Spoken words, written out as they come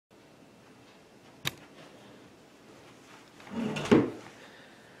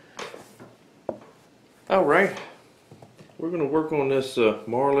Alright, we're going to work on this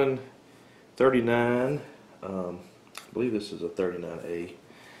Marlin 39. I believe this is a 39A.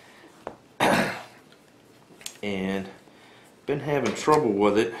 And been having trouble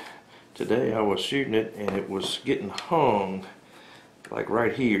with it. Today I was shooting it and it was getting hung like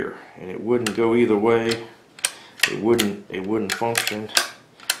right here, and it wouldn't go either way. It wouldn't function,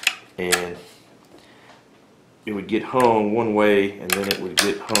 and it would get hung one way and then it would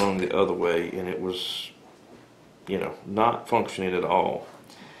get hung the other way, and it was, you know, not functioning at all.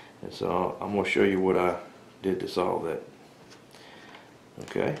 And so I'm going to show you what I did to solve that.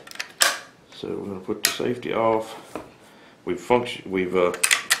 Okay, so we're going to put the safety off. We've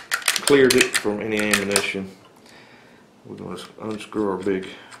cleared it from any ammunition. We're going to unscrew our big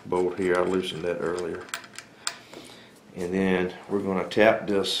bolt here. I loosened that earlier. And then we're going to tap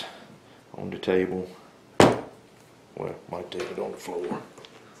this on the table. Well, might take it on the floor.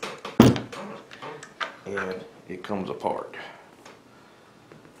 And it comes apart.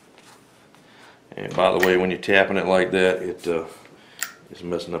 And by the way, when you're tapping it like that, it's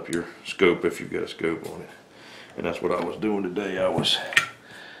messing up your scope if you've got a scope on it. And that's what I was doing today. I was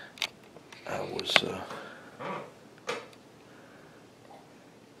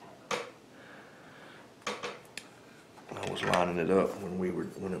lining it up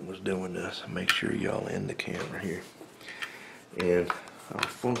when it was doing this. Make sure y'all in the camera here, and I'll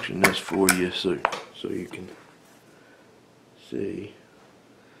function this for you so you can see.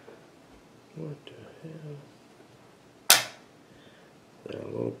 What the hell?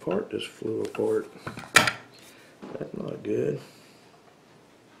 That little part just flew apart. That's not good.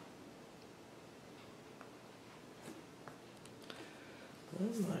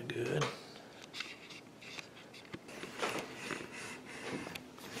 That's not good.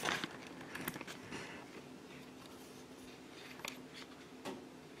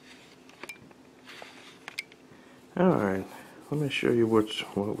 Alright, let me show you what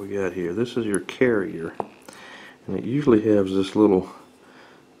we got here. This is your carrier, and it usually has this little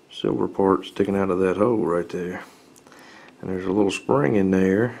silver part sticking out of that hole right there. And there's a little spring in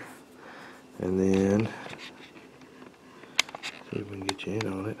there, and then, see if we can get you in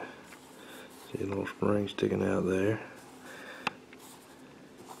on it. See a little spring sticking out there.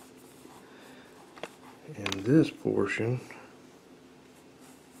 And this portion,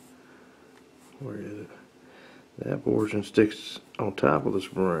 where is it? That portion sticks on top of the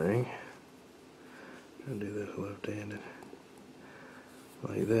spring. I'll do this left-handed,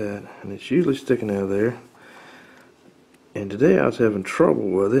 like that, and it's usually sticking out of there. And today I was having trouble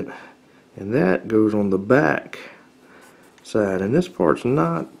with it, and that goes on the back side, and this part's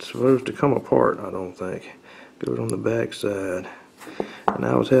not supposed to come apart, I don't think. It goes on the back side, and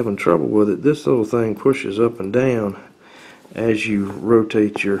I was having trouble with it. This little thing pushes up and down as you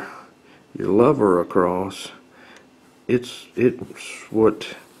rotate your lever across. It's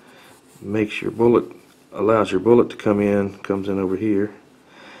what makes your bullet, allows your bullet to comes in over here,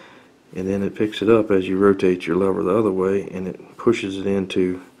 and then it picks it up as you rotate your lever the other way, and it pushes it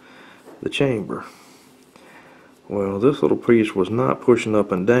into the chamber. Well, this little piece was not pushing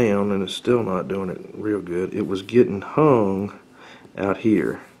up and down, and it's still not doing it real good. It was getting hung out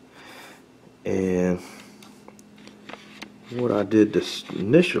here, and what I did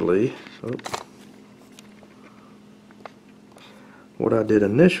initially,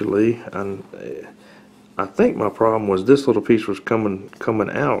 I think my problem was this little piece was coming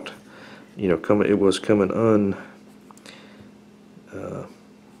out. You know, it was coming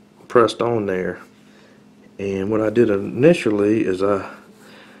pressed on there. And what I did initially is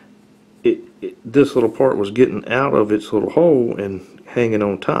this little part was getting out of its little hole and hanging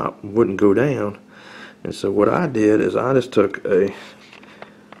on top, wouldn't go down. And so what I did is I just took a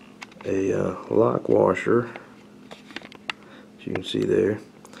lock washer, as you can see there,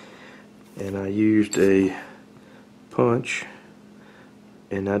 and I used a punch,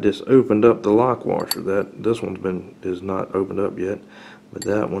 and I just opened up the lock washer. This one is not opened up yet, but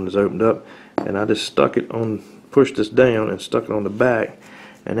that one is opened up, and I just stuck it on, pushed this down and stuck it on the back,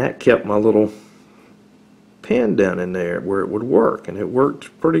 and that kept my little pin down in there where it would work, and it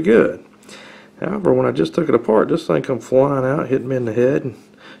worked pretty good. However, when I just took it apart, this thing come flying out, hit me in the head, and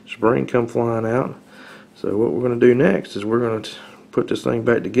spring come flying out. So what we're going to do next is we're going to put this thing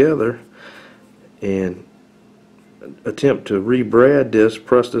back together and attempt to rebrad this,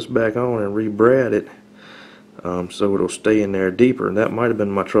 press this back on and rebrad it, so it'll stay in there deeper. And that might have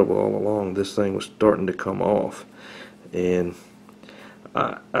been my trouble all along. This thing was starting to come off, and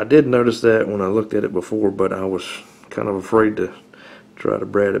I did notice that when I looked at it before, but I was kind of afraid to try to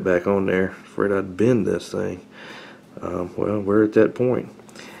brad it back on there, afraid I'd bend this thing. Well, we're at that point.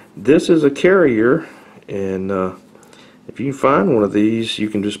 This is a carrier, And if you find one of these, you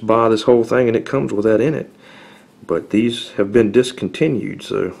can just buy this whole thing and it comes with that in it. But these have been discontinued,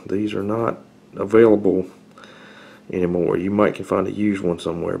 so these are not available anymore. You might can find a used one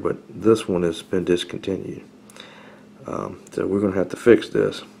somewhere, but this one has been discontinued. So we're going to have to fix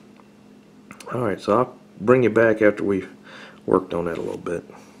this. Alright, so I'll bring you back after we've worked on that a little bit.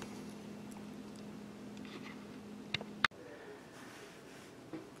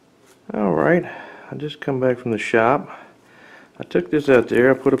 Alright, I just come back from the shop. I took this out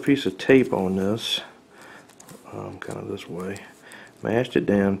there, I put a piece of tape on this, kind of this way, mashed it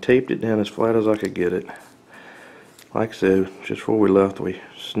down, taped it down as flat as I could get it. Like I said, just before we left, we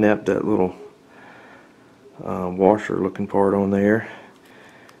snapped that little washer looking part on there,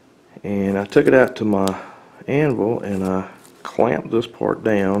 and I took it out to my anvil and I clamped this part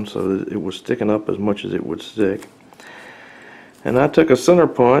down so that it was sticking up as much as it would stick. And I took a center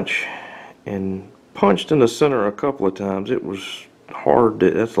punch and punched in the center a couple of times. It was hard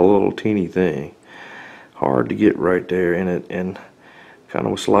to, that's a little teeny thing, hard to get right there in it, and kind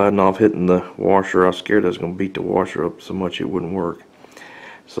of was sliding off, hitting the washer. I was scared I was going to beat the washer up so much it wouldn't work.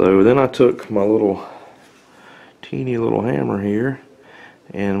 So then I took my little teeny little hammer here,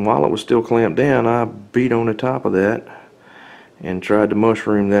 and while it was still clamped down, I beat on the top of that and tried to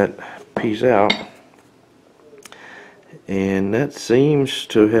mushroom that piece out. And that seems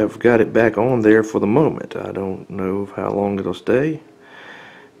to have got it back on there for the moment. I don't know how long it'll stay,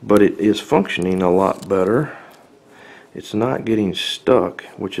 but it is functioning a lot better. It's not getting stuck,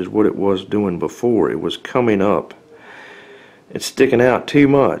 which is what it was doing before. It was coming up. It's sticking out too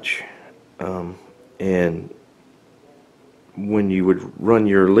much. And when you would run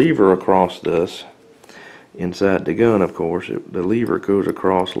your lever across this, inside the gun, of course, the lever goes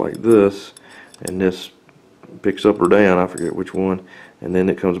across like this, and this picks up or down, I forget which one, and then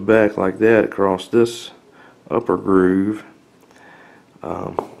it comes back like that across this upper groove.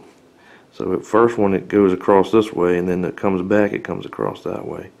 So at first one it goes across this way, and then it comes back, it comes across that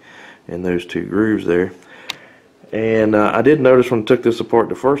way, in those two grooves there. And I did notice when I took this apart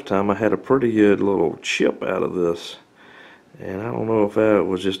the first time, I had a pretty good little chip out of this, and I don't know if that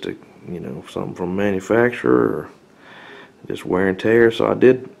was just a, you know, something from manufacturer or just wear and tear. So I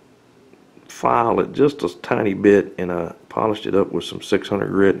did file it just a tiny bit, and I polished it up with some 600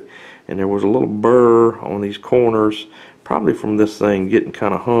 grit, and there was a little burr on these corners, probably from this thing getting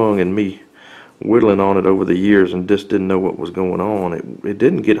kind of hung and me whittling on it over the years and just didn't know what was going on. It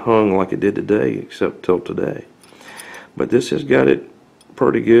didn't get hung like it did today, except till today. But this has got it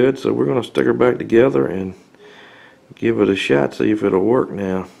pretty good, so we're going to stick her back together and give it a shot, see if it'll work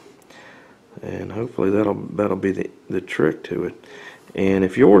now, and hopefully that'll be the trick to it. And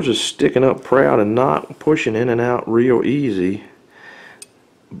if yours is sticking up proud and not pushing in and out real easy,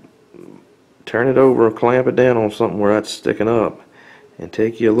 turn it over and clamp it down on something where that's sticking up, and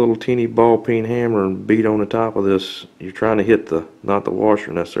take you a little teeny ball peen hammer and beat on the top of this. You're trying to hit not the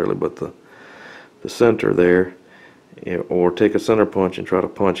washer necessarily, but the center there, or take a center punch and try to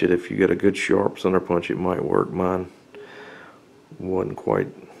punch it. If you get a good sharp center punch, it might work. Mine wasn't quite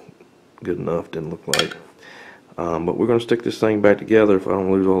good enough, didn't look like. But we're going to stick this thing back together if I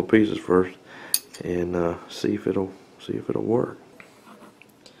don't lose all the pieces first, and see if it'll work.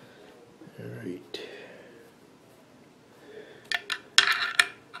 All right.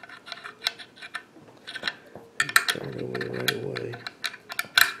 Turn it over the right way.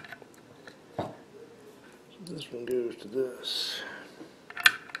 So this one goes to this.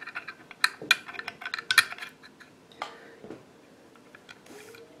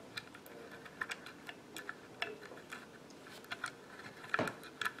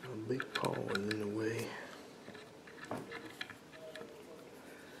 Big paw is in the way.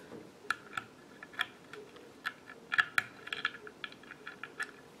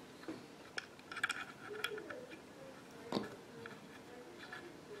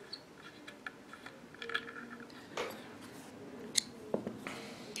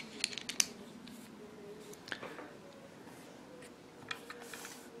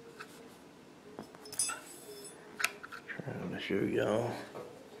 Trying to show y'all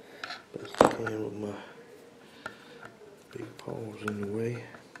best I can with my big paws in the way.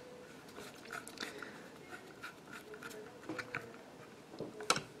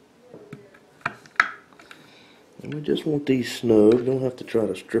 And we just want these snug, don't have to try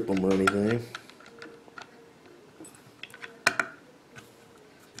to strip them or anything.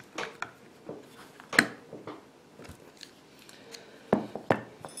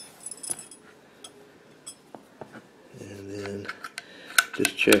 And then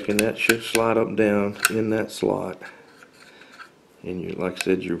just checking, that should slide up and down in that slot. and you, like I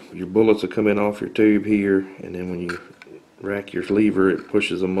said, your bullets will come in off your tube here, and then when you rack your lever, it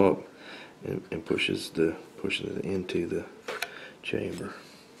pushes them up and pushes it into the chamber.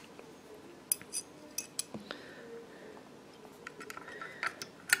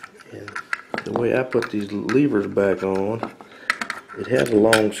 And the way I put these levers back on, it has a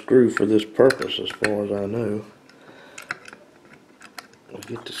long screw for this purpose, as far as I know. I'll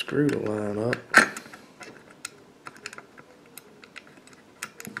get the screw to line up.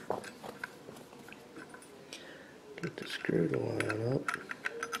 Get the screw to line up,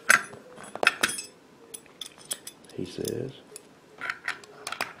 he says.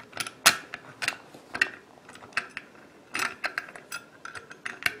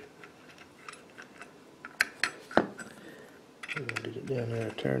 I'm gonna get it down there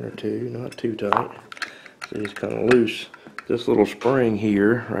a turn or two, not too tight. See, it's kind of loose. This little spring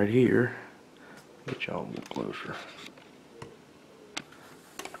here, right here, get y'all a little closer.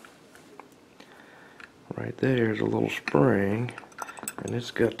 Right there is a little spring, and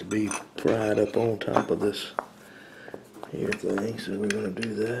it's got to be pried up on top of this here thing, so we're going to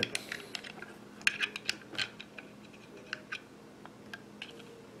do that.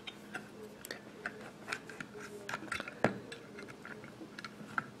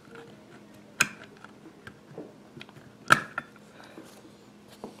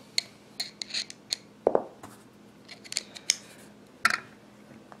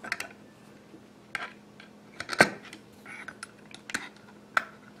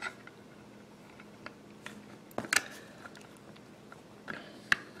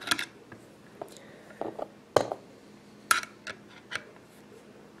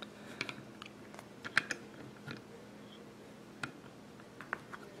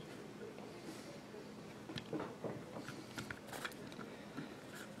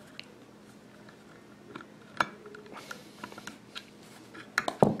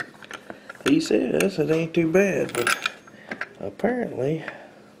 He says it ain't too bad, but apparently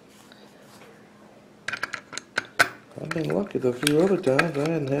I've been lucky a few other times. I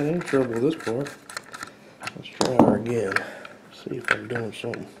hadn't had any trouble with this part. Let's try her again. See if I'm doing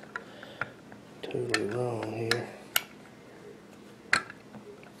something totally wrong here.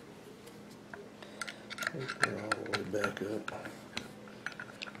 Let's go all the way back up.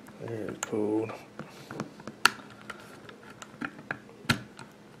 There it's pulled.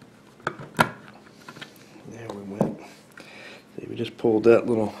 There we went. See, we just pulled that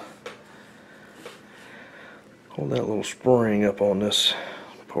little spring up on this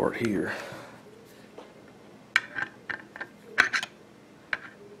part here.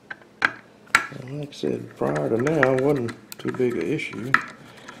 And like I said, prior to now, it wasn't too big an issue.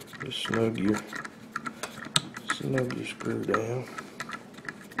 Just snug your screw down.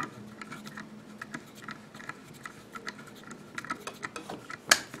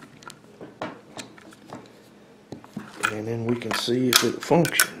 And then we can see if it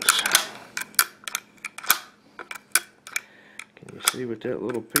functions. Can you see what that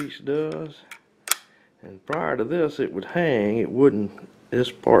little piece does? And prior to this, it would hang. It wouldn't.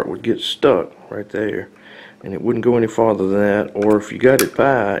 This part would get stuck right there, and it wouldn't go any farther than that. Or if you got it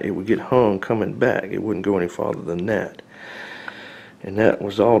by, it would get hung coming back. It wouldn't go any farther than that. And that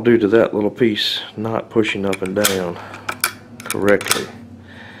was all due to that little piece not pushing up and down correctly.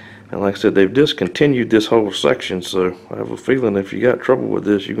 And like I said, they've discontinued this whole section, so I have a feeling if you got trouble with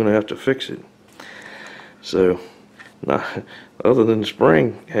this, you're going to have to fix it. So, other than the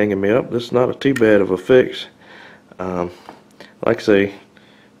spring hanging me up, this is not too bad of a fix. Like I say,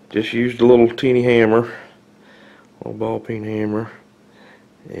 just used a little teeny hammer, a little ball peen hammer,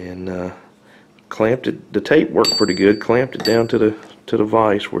 and clamped it. The tape worked pretty good. Clamped it down to the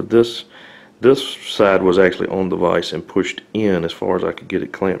vise where this side was actually on the vise and pushed in as far as I could get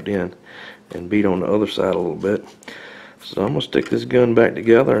it clamped in, and beat on the other side a little bit. So I'm gonna stick this gun back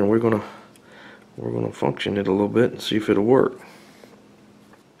together, and we're gonna function it a little bit and see if it'll work.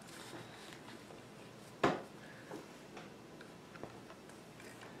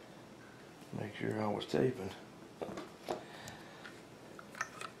 Make sure I was taping.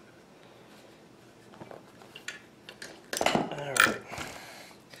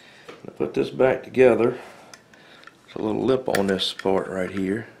 Put this back together. There's a little lip on this part right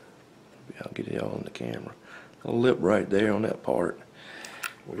here. Maybe I'll get it all on the camera. A little lip right there on that part.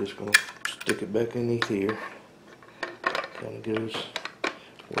 We're just going to stick it back underneath here. Kind of goes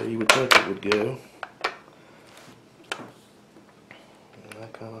where you would think it would go. And I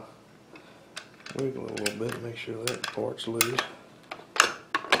kind of wiggle it a little bit, make sure that part's loose.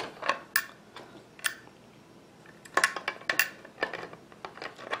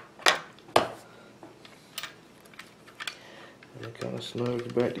 it kind of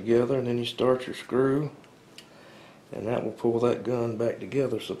snugs back together, and then you start your screw, and that will pull that gun back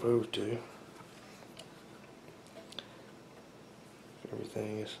together, supposed to.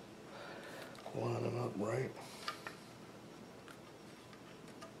 Everything is lining up right.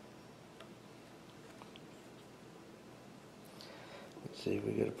 Let's see,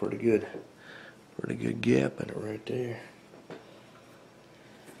 we got a pretty good gap in it right there.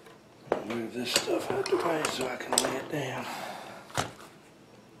 I'll move this stuff out the way so I can lay it down.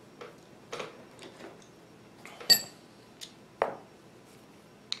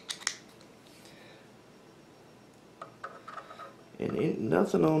 And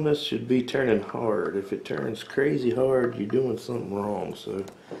nothing on this should be turning hard. If it turns crazy hard, you're doing something wrong. So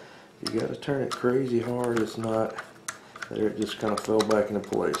you got to turn it crazy hard. It's not. There, it just kind of fell back into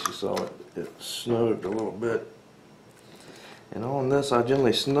place. You saw it snugged a little bit. And on this, I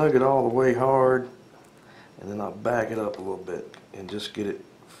generally snug it all the way hard, and then I'll back it up a little bit and just get it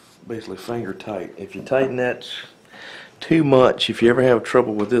basically finger tight. If you tighten that too much, if you ever have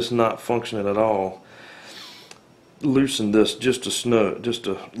trouble with this not functioning at all, loosen this just a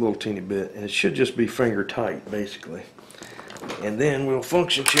little teeny bit, and it should just be finger tight basically. And then we'll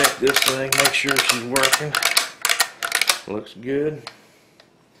function check this thing, make sure she's working. Looks good.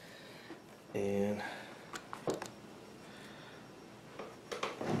 And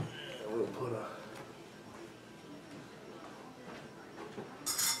we'll put a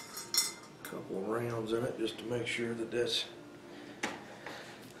couple of rounds in it just to make sure that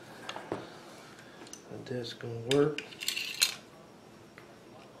that's going to work.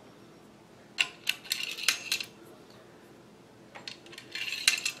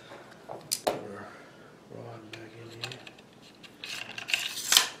 Put our rod back in here.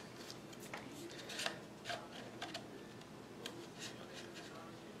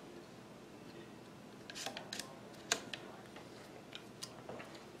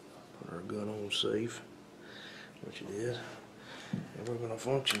 Put our gun on safe, which it is. And we're going to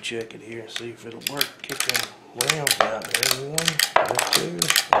function check it here and see if it'll work. Kick them rounds out. There's one, there's two,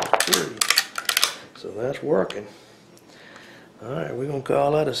 there's three. So that's working. Alright, we're going to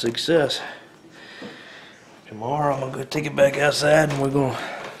call that a success. Tomorrow I'm going to go take it back outside and we're going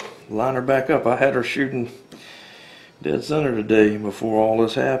to line her back up. I had her shooting dead center today before all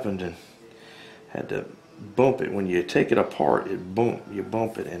this happened, and had to bump it. When you take it apart, you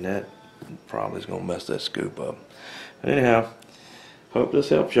bump it, and that probably is going to mess that scoop up. Anyhow, hope this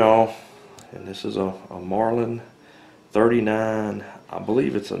helps y'all. And this is a Marlin 39. I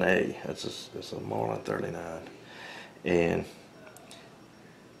believe it's an A. It's a Marlin 39. And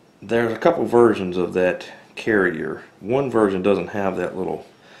there's a couple versions of that carrier. One version doesn't have that little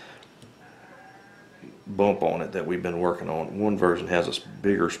bump on it that we've been working on. One version has a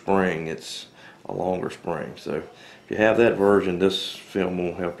bigger spring. It's a longer spring. So if you have that version, this film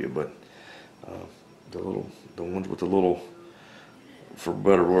won't help you. But the ones with the little, for a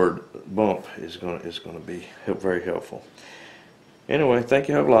better word, bump is going to be very helpful. Anyway, thank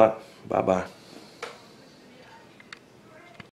you a lot. Bye bye.